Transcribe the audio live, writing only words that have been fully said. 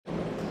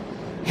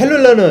Hello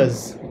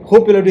learners,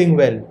 hope you are doing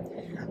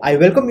well. I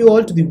welcome you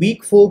all to the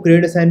week 4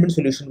 grade assignment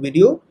solution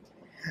video,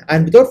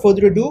 and without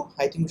further ado,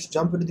 I think we should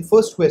jump into the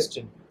first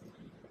question.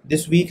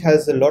 This week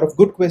has a lot of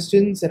good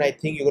questions and I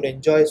think you're going to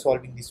enjoy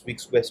solving this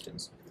week's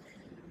questions.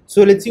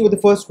 So let's see what the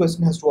first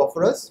question has to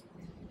offer us.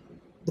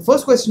 The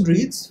first question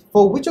reads,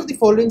 for which of the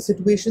following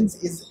situations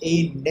is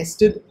a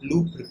nested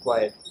loop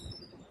required?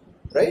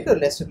 Right, a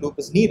nested loop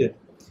is needed.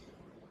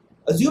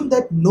 Assume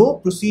that no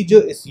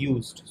procedure is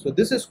used. So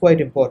this is quite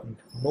important.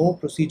 No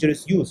procedure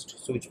is used.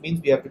 So which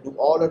means we have to do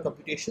all our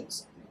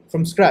computations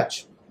from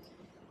scratch.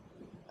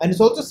 And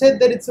it's also said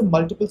that it's a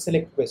multiple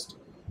select question.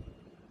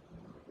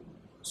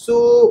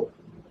 So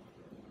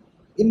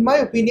in my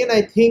opinion,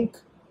 I think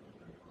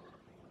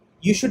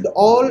you should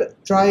all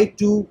try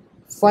to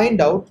find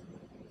out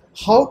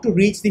how to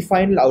reach the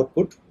final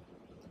output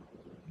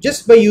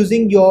just by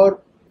using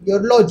your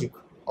logic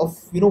of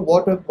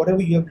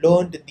whatever you have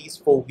learned in these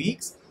 4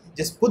 weeks.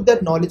 Just put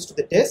that knowledge to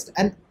the test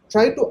and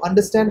try to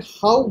understand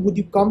how would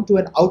you come to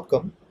an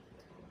outcome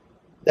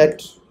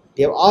that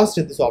they have asked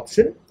in this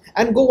option,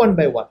 and go one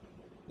by one.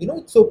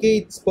 It's okay,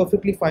 it's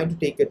perfectly fine to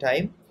take your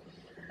time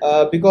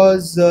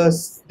because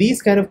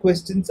these kind of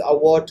questions are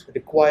what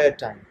require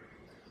time,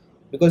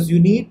 because you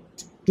need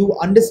to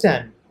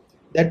understand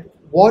that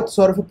what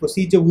sort of a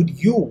procedure would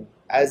you,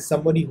 as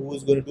somebody who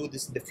is going to do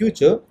this in the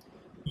future,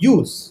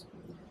 use.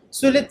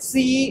 So let's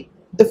see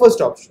the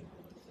first option.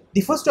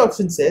 The first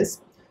option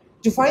says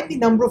to find the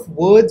number of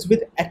words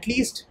with at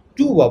least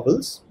 2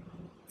 vowels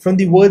from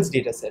the words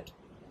dataset.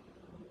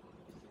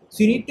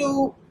 So you need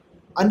to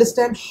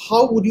understand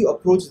how would you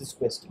approach this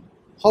question.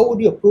 How would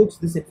you approach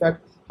this? In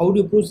fact, how would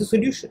you approach the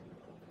solution?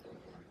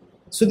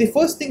 So the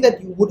first thing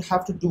that you would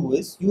have to do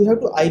is you have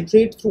to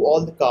iterate through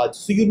all the cards.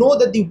 So you know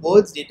that the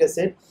words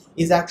dataset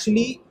is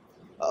actually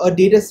a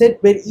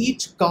dataset where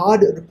each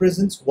card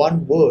represents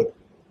one word.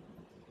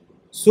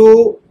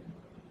 So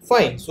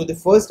fine. So the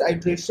first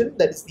iteration,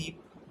 that is the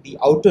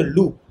outer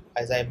loop,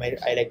 as I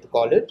like to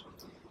call it.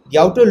 The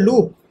outer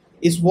loop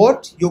is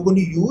what you're going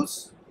to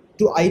use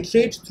to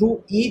iterate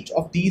through each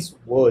of these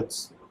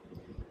words.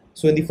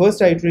 So in the first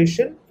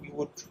iteration, you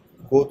would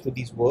go through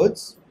these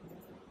words.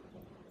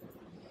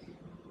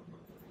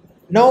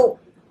 Now,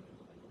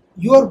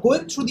 you are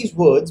going through these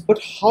words,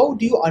 but how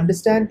do you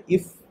understand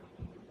if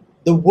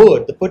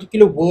the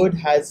particular word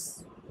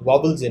has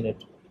vowels in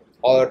it?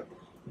 Or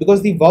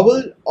because the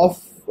vowel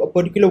of a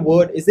particular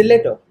word is a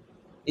letter.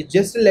 It's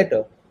just a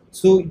letter.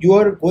 So you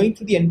are going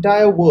through the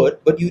entire word,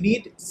 but you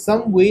need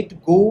some way to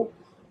go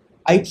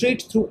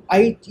iterate through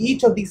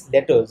each of these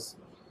letters.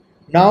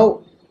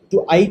 Now,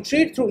 to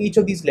iterate through each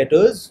of these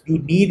letters, you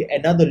need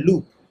another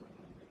loop.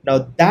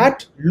 Now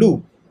that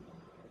loop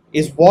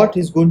is what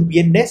is going to be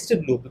a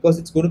nested loop, because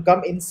it's going to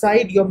come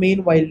inside your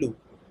main while loop.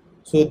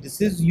 So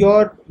this is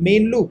your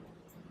main loop.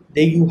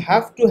 Then you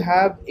have to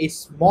have a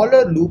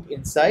smaller loop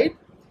inside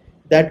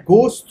that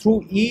goes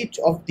through each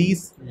of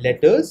these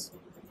letters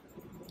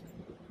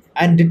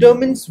and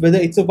determines whether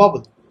it's a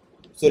vowel.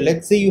 So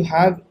let's say you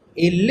have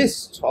a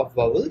list of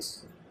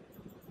vowels,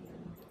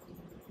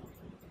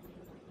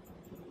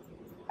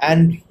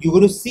 and you're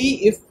going to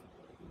see if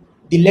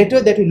the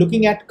letter that you're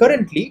looking at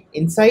currently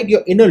inside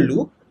your inner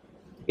loop,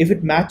 if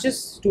it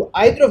matches to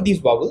either of these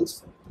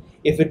vowels.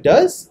 If it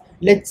does,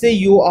 let's say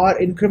you are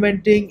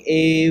incrementing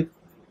a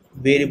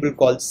variable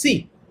called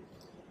C,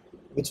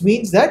 which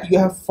means that you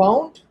have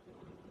found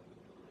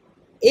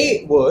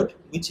a word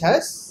which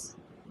has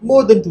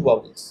more than 2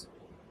 vowels.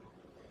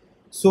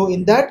 So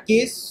in that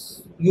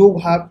case, you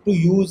have to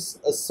use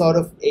a sort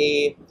of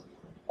a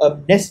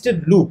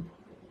nested loop.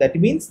 That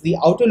means the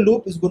outer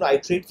loop is going to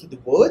iterate through the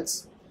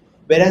words,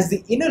 whereas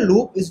the inner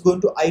loop is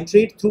going to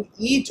iterate through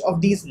each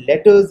of these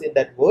letters in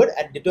that word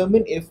and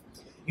determine if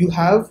you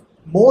have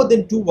more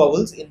than 2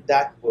 vowels in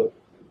that word.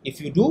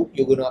 If you do,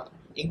 you're going to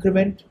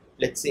increment,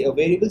 let's say, a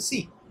variable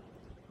C.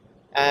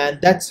 And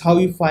that's how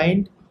you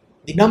find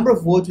the number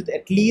of words with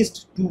at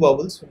least 2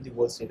 vowels from the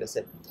words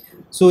dataset.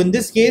 So in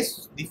this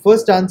case, the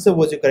first answer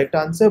was your correct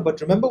answer, but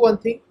remember one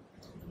thing,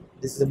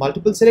 this is a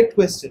multiple select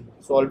question,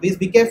 so always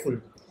be careful.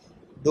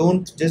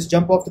 Don't just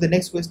jump off to the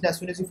next question as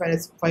soon as you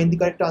find the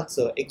correct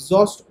answer.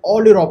 Exhaust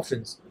all your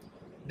options.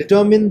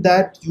 Determine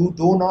that you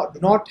do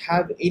not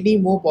have any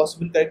more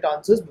possible correct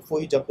answers before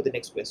you jump to the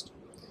next question.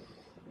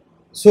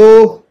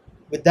 So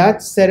with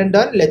that said and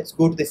done, let's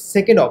go to the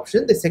second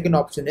option. The second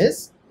option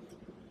is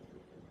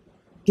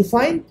to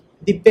find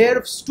the pair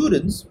of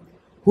students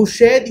who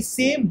share the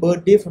same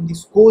birthday from the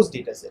scores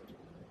dataset.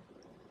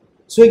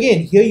 So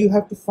again, here you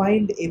have to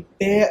find a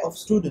pair of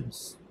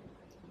students.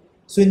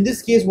 So in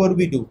this case, what do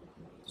we do?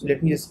 So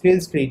let me just clear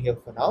the screen here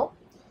for now.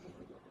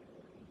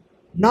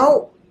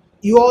 Now,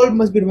 you all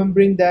must be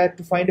remembering that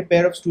to find a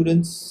pair of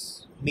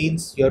students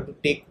means you have to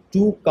take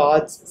 2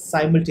 cards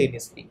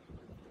simultaneously,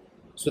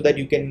 so that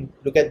you can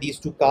look at these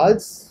 2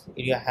 cards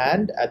in your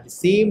hand at the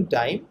same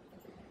time.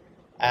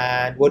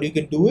 And what you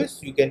can do is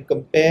you can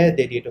compare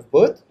their date of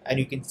birth and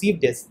you can see if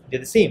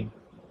they're the same.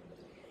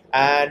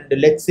 And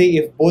let's say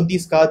if both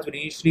these cards were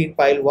initially in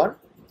pile 1,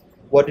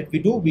 what did we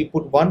do? We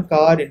put one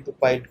card into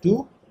pile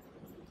 2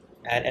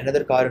 and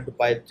another card into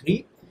pile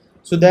 3,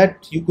 so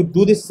that you could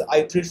do this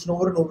iteration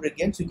over and over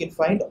again, so you can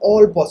find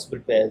all possible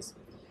pairs.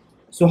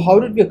 So how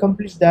did we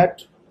accomplish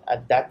that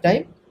at that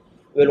time?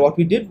 Well, what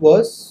we did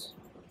was,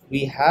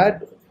 we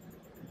had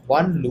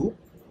one loop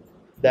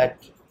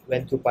that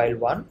went through pile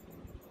 1.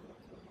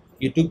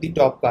 You took the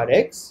top card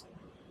X.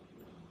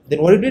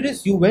 Then what you did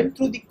is, you went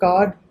through the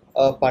card,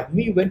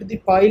 you went to the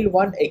pile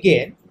 1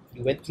 again.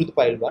 You went through the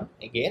pile 1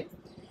 again.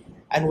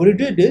 And what you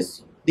did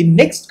is, the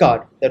next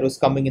card that was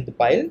coming in the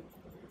pile,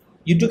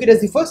 you took it as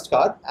the first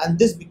card, and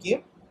this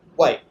became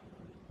Y.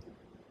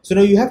 So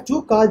now you have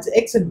two cards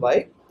X and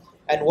Y.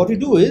 And what you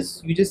do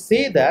is, you just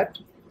say that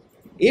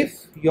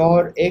if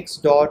your X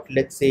dot,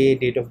 let's say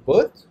date of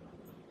birth,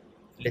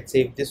 let's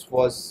say if this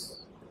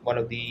was one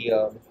of the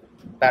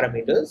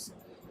parameters,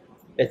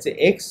 let's say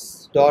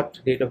X dot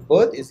date of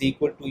birth is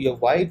equal to your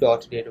Y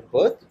dot date of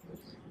birth,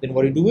 then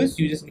what you do is,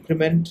 you just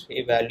increment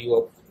a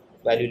value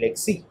like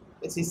C.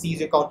 Let's say C is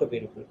your counter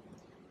variable,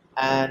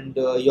 and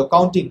you're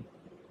counting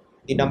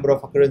the number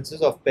of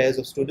occurrences of pairs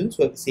of students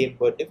who have the same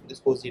birthday for this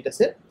course data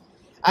set,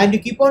 and you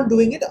keep on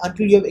doing it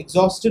until you have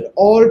exhausted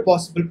all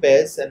possible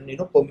pairs and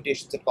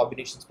permutations and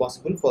combinations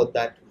possible for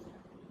that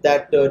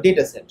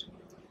data set.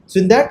 So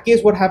in that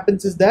case, what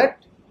happens is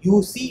that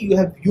you see you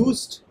have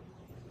used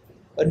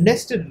a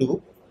nested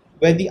loop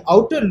where the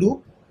outer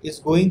loop is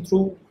going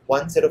through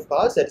one set of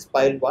cards, that is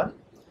pile 1,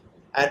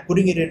 and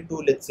putting it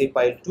into, let's say,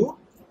 pile 2,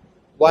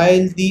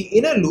 while the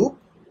inner loop,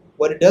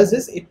 what it does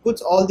is, it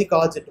puts all the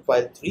cards into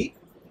pile 3.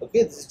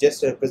 Okay, this is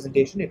just a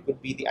representation. It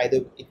could be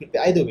either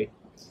way,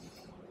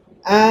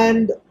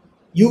 and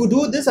you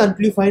do this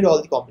until you find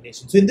all the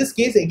combinations. So in this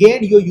case,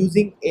 again, you're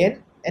using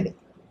an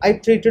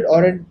iterated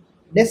or a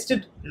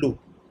nested loop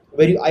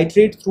where you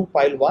iterate through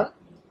pile 1.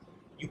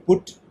 You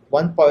put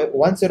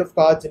one set of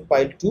cards in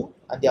pile 2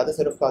 and the other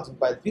set of cards in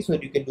pile 3, so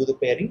that you can do the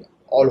pairing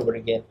all over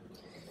again.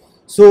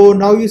 So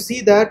now you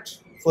see that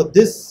for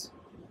this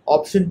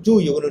option 2,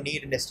 you're going to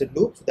need a nested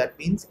loop. So that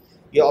means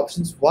your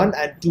options 1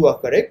 and 2 are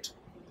correct.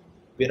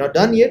 We're not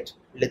done yet.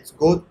 Let's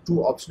go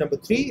to option number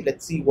 3.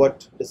 Let's see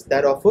what does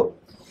that offer.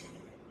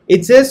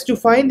 It says to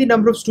find the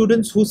number of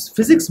students whose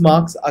physics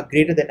marks are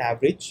greater than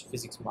average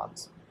physics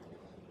marks.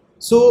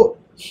 So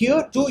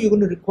here too, you're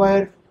going to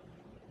require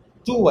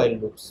two while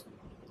loops.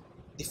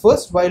 The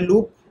first while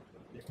loop,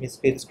 let me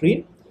split the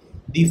screen.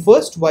 The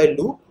first while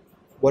loop,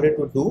 what it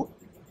would do,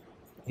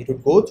 it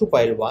would go through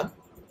pile 1.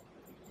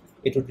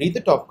 It would read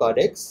the top card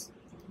X.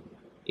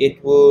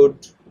 It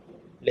would,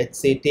 let's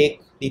say,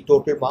 take the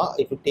total mark.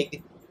 It would take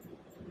the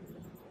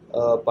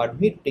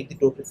take the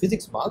total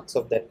physics marks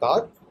of that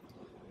card,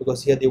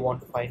 because here they want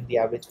to find the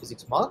average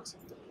physics marks.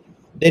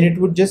 Then it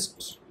would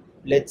just,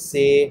 let's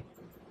say,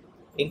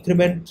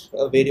 increment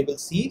a variable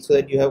C, so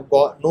that you have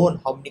known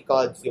how many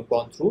cards you've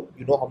gone through.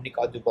 You know how many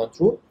cards you've gone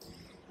through.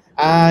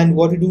 And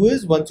what you do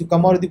is, once you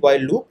come out of the while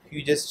loop,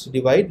 you just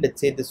divide.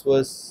 Let's say this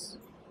was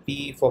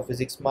P for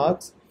physics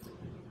marks,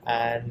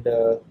 and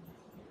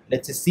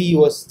let's say C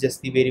was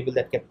just the variable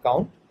that kept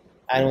count.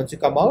 And once you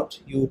come out,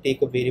 you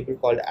take a variable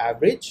called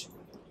average,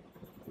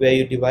 where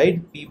you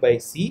divide P by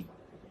C,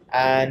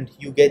 and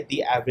you get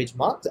the average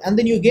marks. And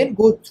then you again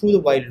go through the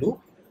while loop.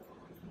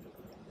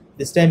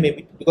 This time,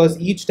 maybe because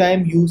each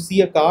time you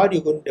see a card,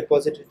 you're going to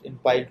deposit it in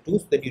pile 2,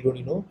 so that you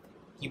don't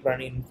keep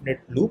running infinite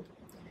loop.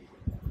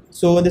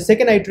 So in the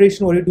second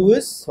iteration, what you do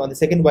is, on the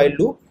second while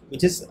loop,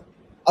 which is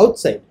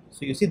outside,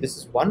 so you see this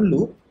is one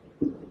loop,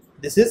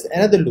 this is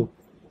another loop.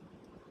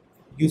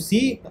 You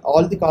see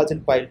all the cards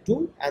in pile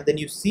 2, and then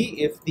you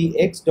see if the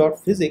X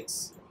dot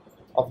physics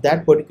of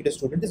that particular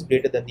student is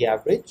greater than the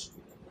average.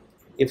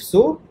 If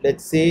so,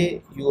 let's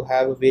say you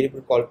have a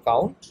variable called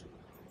count,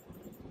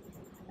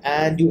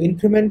 and you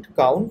increment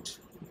count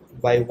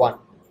by 1,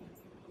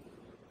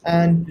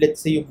 and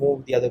let's say you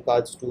move the other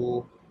cards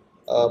to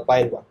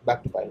pile 1,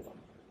 back to pile 1.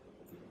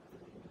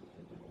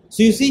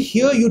 So you see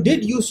here you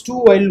did use two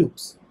while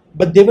loops,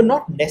 but they were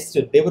not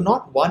nested. They were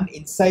not one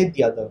inside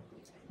the other.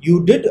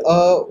 You did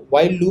a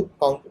while loop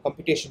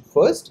computation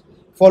first,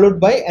 followed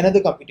by another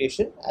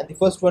computation, and the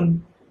first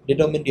one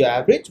determined your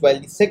average, while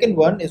the second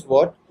one is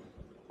what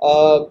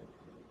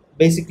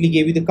basically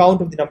gave you the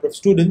count of the number of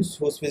students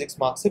whose physics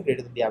marks are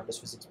greater than the average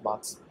physics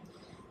marks.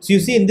 So you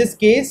see, in this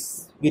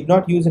case, we did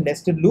not use a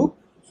nested loop,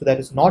 so that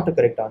is not a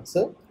correct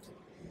answer.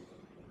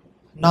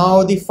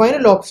 Now the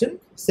final option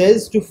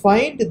says to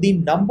find the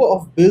number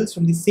of bills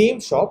from the same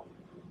shop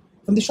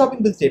from the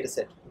shopping bills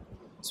dataset.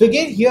 So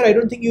again, here I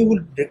don't think you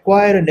would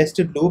require a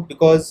nested loop,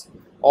 because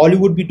all you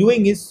would be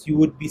doing is you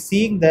would be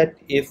seeing that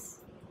if,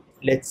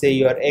 let's say,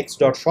 your X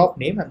dot shop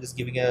name, I'm just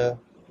giving a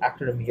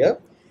acronym here,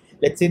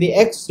 let's say the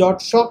X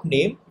dot shop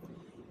name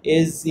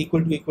is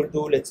equal to,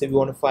 let's say we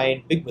want to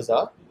find Big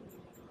Bazaar.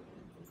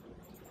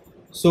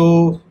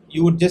 So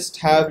you would just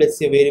have, let's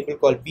say, a variable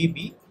called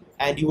BB,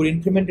 and you would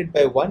increment it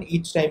by 1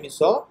 each time you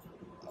saw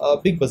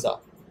Big Bazaar.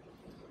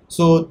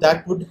 So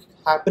that would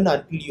happen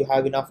until you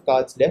have enough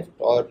cards left,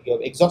 or you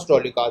have exhausted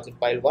all your cards in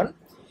pile 1.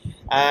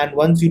 And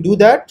once you do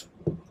that,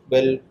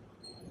 well,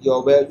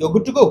 you're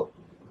good to go.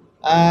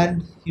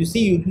 and you see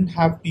you didn't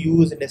have to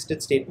use a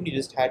nested statement, you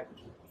just had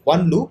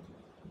one loop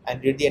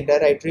and did the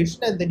entire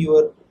iteration, and then you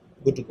were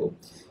good to go.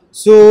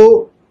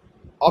 So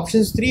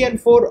options 3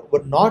 and 4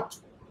 were not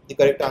the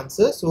correct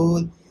answer.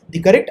 So the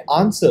correct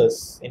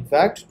answers, in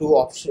fact, to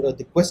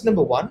the question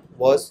number 1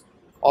 was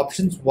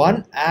options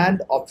 1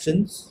 and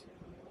options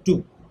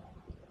 2.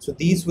 So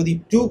these were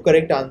the two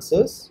correct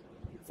answers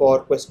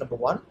for question number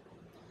 1.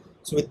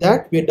 So with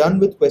that, we are done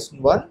with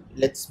question 1.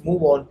 Let's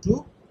move on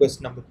to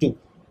question number 2.